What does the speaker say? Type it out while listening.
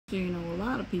You know, a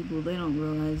lot of people, they don't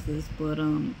realize this, but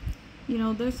you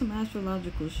know, there's some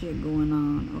astrological shit going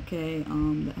on, okay,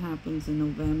 that happens in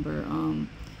November.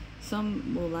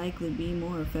 Some will likely be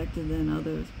more affected than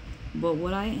others, but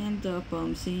what I end up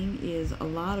seeing is a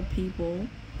lot of people,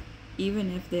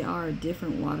 even if they are a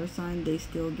different water sign, they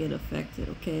still get affected,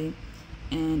 okay?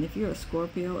 And if you're a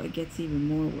Scorpio, it gets even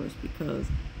more worse because,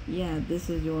 yeah, this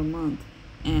is your month.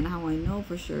 And how I know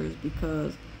for sure is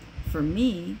because for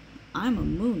me, I'm a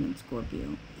moon in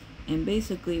Scorpio. And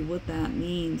basically, what that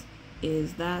means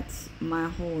is that's my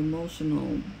whole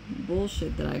emotional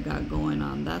bullshit that I got going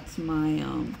on. That's my,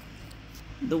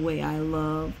 the way I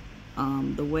love,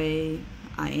 the way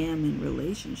I am in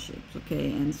relationships,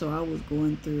 okay? And so I was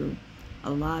going through a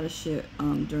lot of shit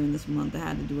during this month. I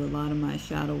had to do a lot of my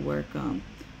shadow work.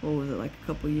 What was it, like a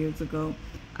couple years ago?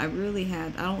 I really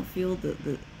had. I don't feel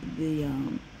the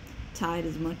tide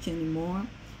as much anymore,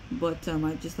 but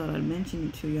I just thought I'd mention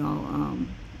it to y'all.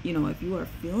 You know, if you are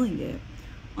feeling it,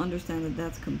 understand that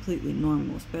that's completely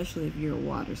normal, especially if you're a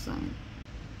water sign.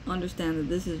 Understand that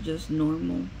this is just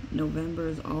normal. November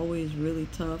is always really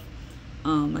tough.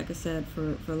 Like I said,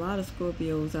 for a lot of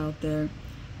Scorpios out there,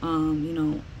 you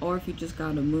know, or if you just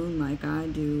got a moon like I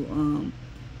do,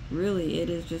 really it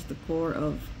is just the core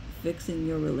of fixing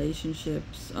your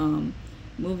relationships,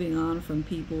 moving on from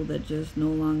people that just no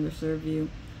longer serve you.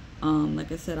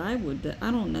 Like I said, I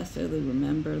don't necessarily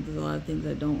remember. There's a lot of things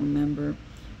I don't remember,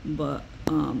 but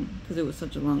because it was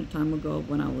such a long time ago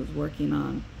when I was working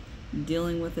on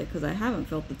dealing with it, because I haven't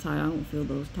felt the tide. I don't feel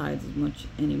those tides as much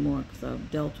anymore because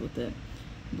I've dealt with it.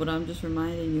 But I'm just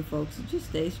reminding you folks to just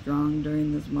stay strong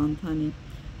during this month, honey.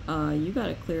 You got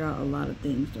to clear out a lot of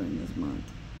things during this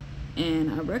month.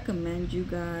 And I recommend you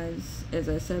guys, as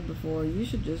I said before, you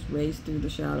should just race through the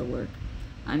shadow work.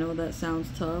 I know that sounds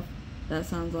tough. That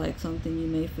sounds like something you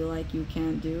may feel like you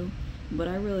can't do. But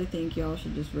I really think y'all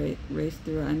should just race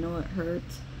through it. I know it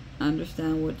hurts. I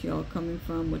understand what y'all coming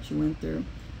from, what you went through.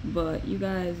 But you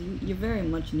guys, you're very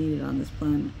much needed on this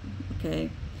planet, okay?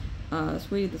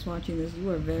 Sweetie that's watching this, you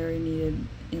are very needed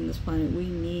in this planet. We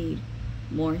need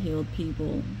more healed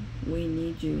people. We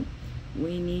need you.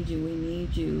 We need you. We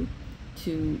need you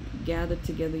to gather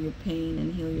together your pain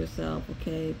and heal yourself,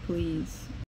 okay? Please.